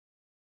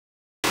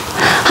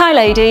Hi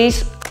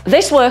ladies,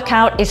 this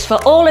workout is for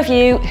all of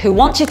you who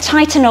want to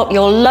tighten up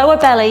your lower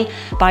belly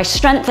by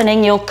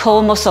strengthening your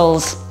core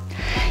muscles.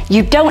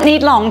 You don't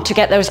need long to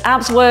get those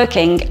abs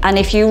working, and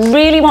if you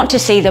really want to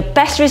see the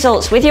best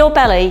results with your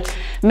belly,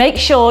 make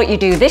sure you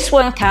do this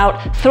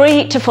workout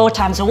 3 to 4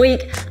 times a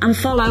week and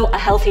follow a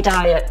healthy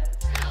diet.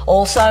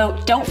 Also,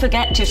 don't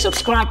forget to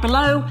subscribe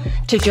below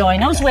to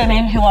join us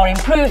women who are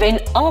improving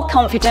our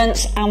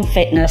confidence and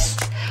fitness.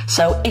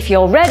 So if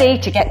you're ready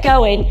to get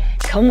going,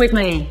 come with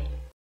me.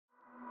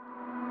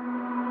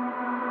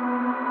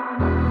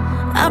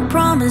 I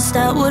promised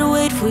I would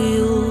wait for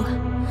you,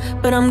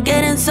 but I'm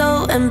getting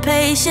so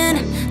impatient.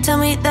 Tell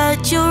me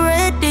that you're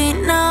ready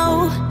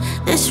now.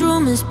 This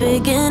room is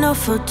big enough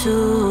for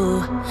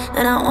two,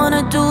 and I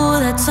wanna do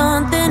that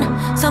something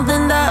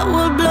that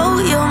will blow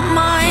your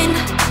mind.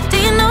 Do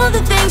you know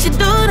the things you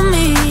do to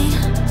me?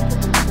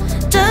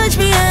 Touch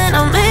me and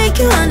I'll make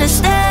you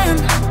understand.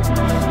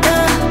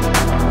 Yeah.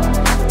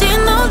 Do you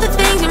know the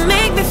things you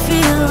make me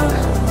feel?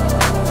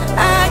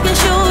 I can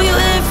show you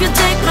if you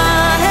take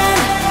my hand.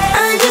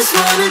 I just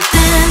wanna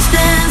dance,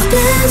 dance,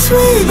 dance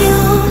with you.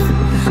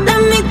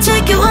 Let me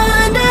take you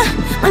under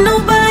where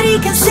nobody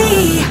can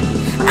see.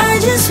 I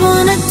just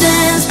wanna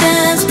dance,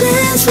 dance,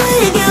 dance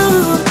with you.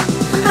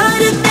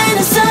 Hotter than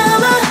the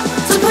summer,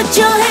 so put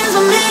your hands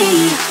on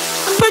me.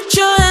 Put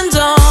your hands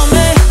on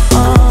me,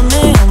 on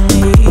me, on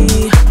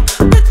me.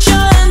 Put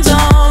your hands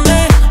on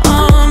me,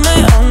 on me,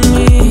 on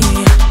me.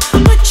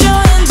 Put your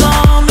hands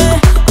on me,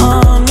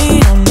 on me,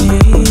 on me.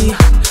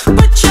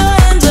 Put your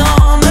hands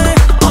on me,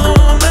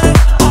 on me,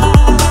 on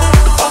me, on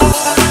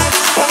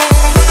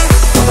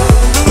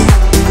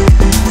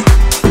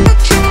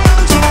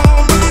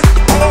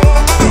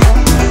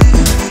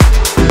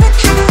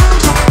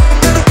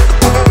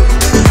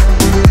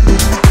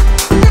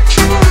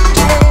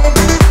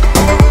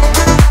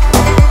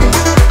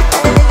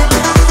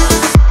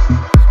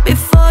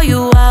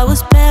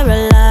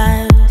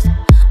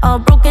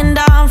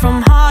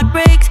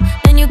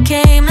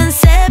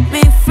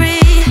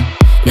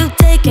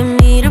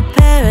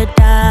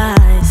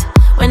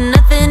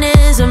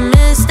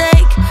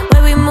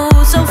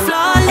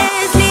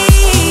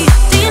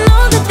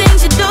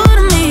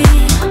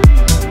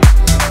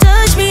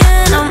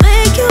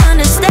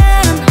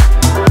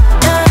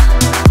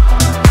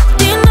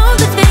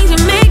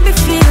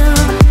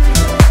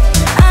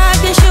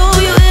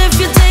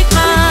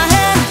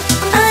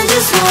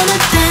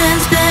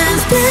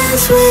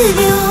with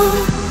you.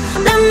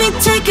 Let me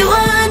take you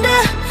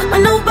under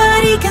where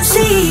nobody can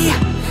see.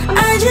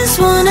 I just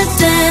wanna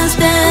dance,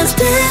 dance,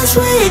 dance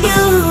with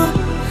you.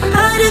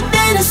 Hotter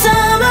than the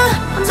summer,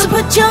 so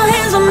put your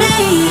hands on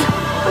me.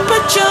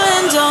 Put your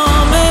hands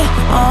on me,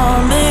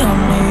 on me, on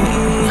me.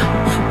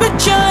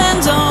 Put your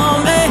hands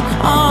on me,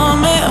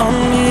 on me, on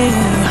me.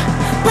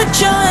 Put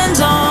your hands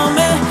on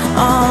me,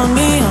 on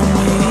me, on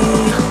me.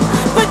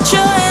 Put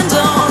your hands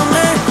on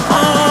me,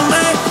 on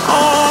me,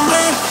 on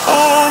me,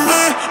 on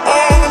me, on me,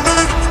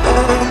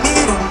 on me,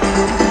 on me.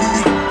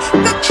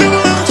 Put your hands on me, on me, on me. Put your hands on me, on me, on me. Put your hands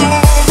on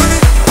me, on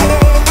me, on me.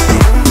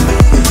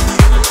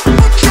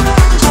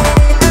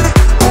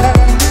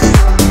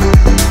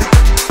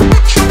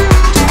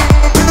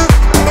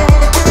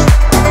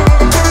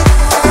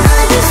 I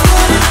just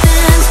wanna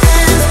dance,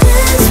 dance,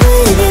 dance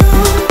with you.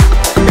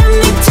 Let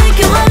me take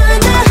you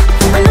under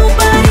where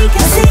nobody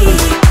can see.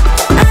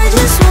 I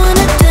just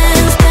wanna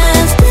dance,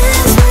 dance,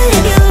 dance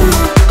with you.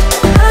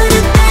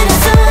 Hotter than the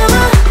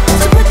summer,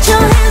 so put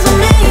your hands on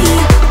me.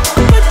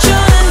 Put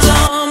your hands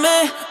on me.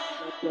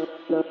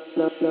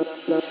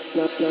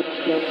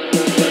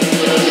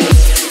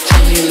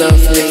 Tell me you love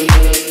me.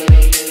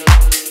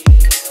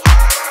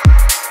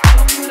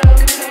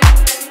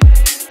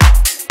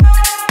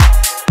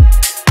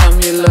 Tell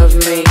me you love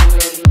me.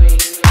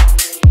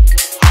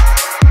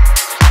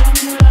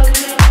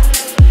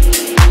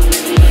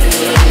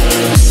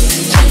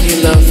 Tell me you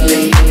love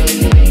me.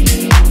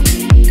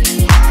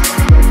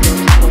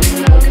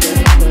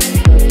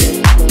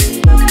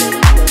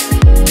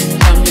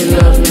 Tell me you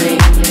love me.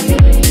 Tell me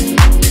you love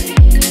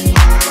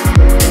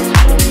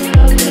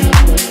me.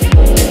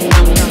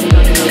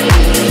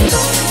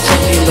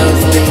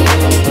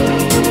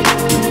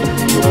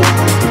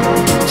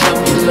 Tell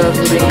me you love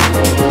me.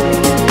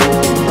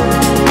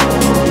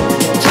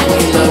 Tell me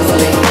you love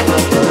me.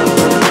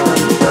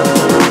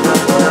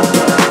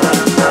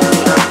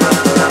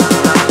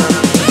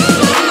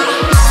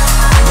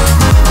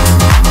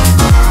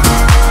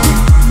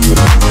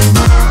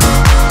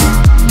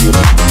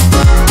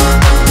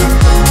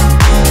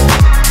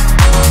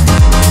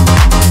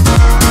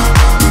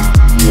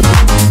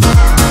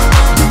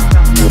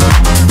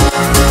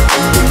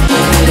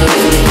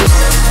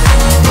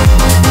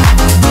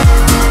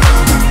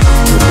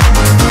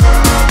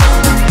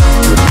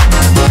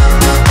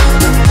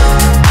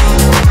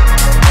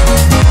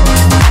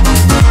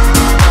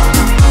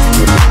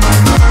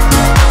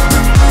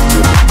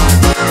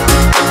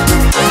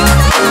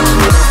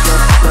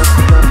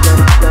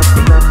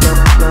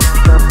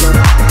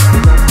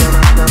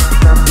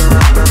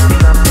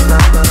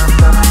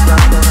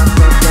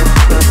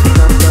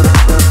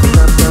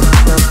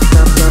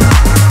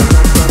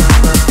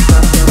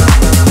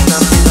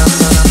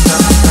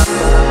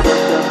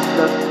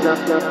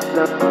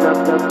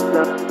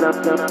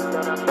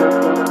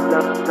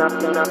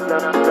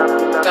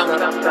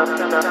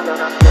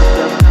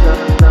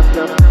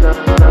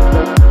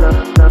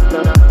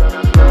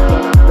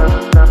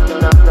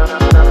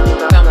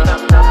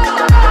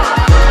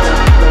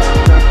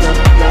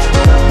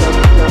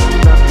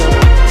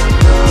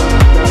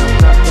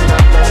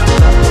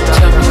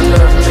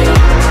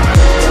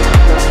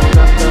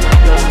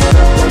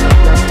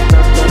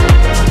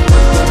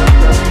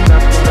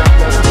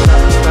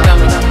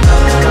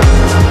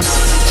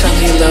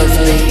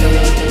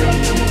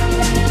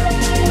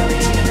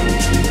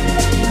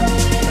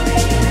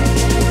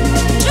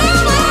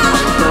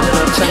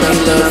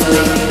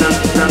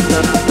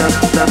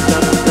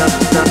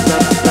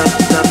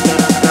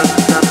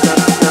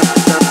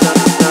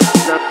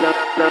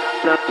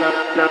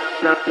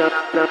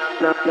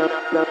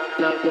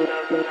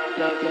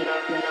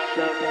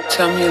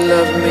 Tell me you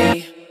love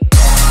me.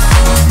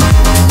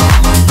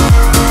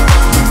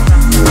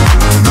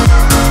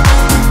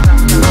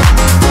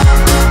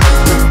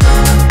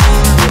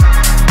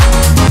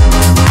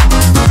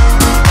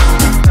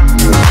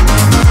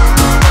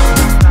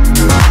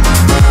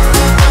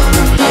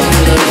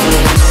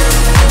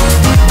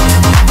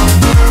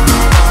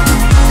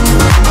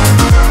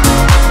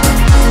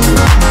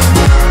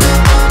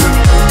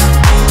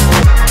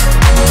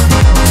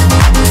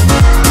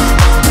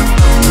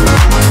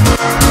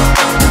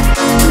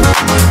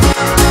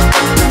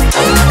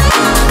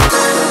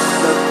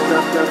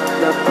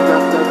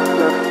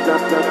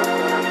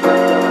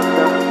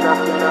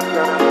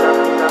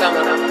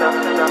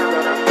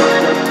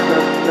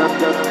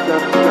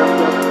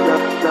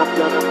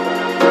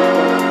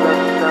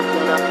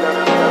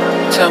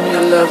 Tell me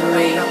you love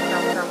me.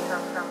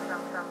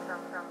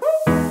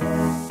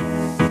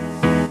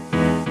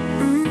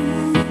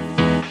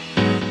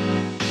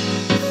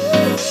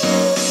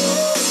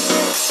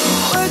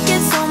 Work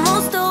is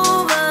almost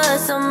over,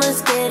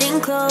 summer's getting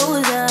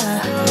closer.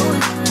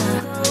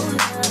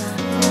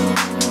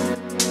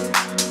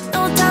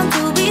 No time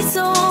to be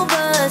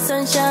sober,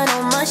 sunshine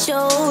on my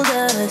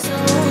shoulders.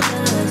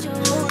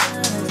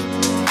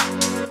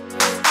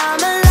 I'm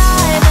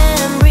alive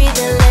and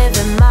breathing,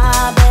 living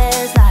my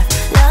best life.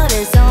 Love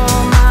is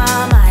on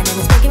my mind and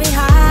it's making me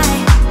high.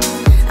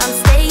 I'm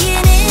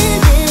staying in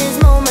this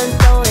moment,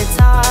 though it's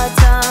hard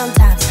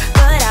sometimes,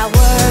 but I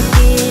work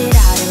it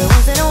out every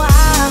once in a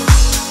while.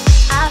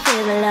 I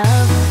feel the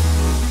love,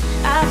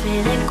 I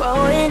feel it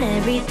growing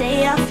every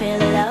day. I feel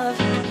the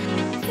love.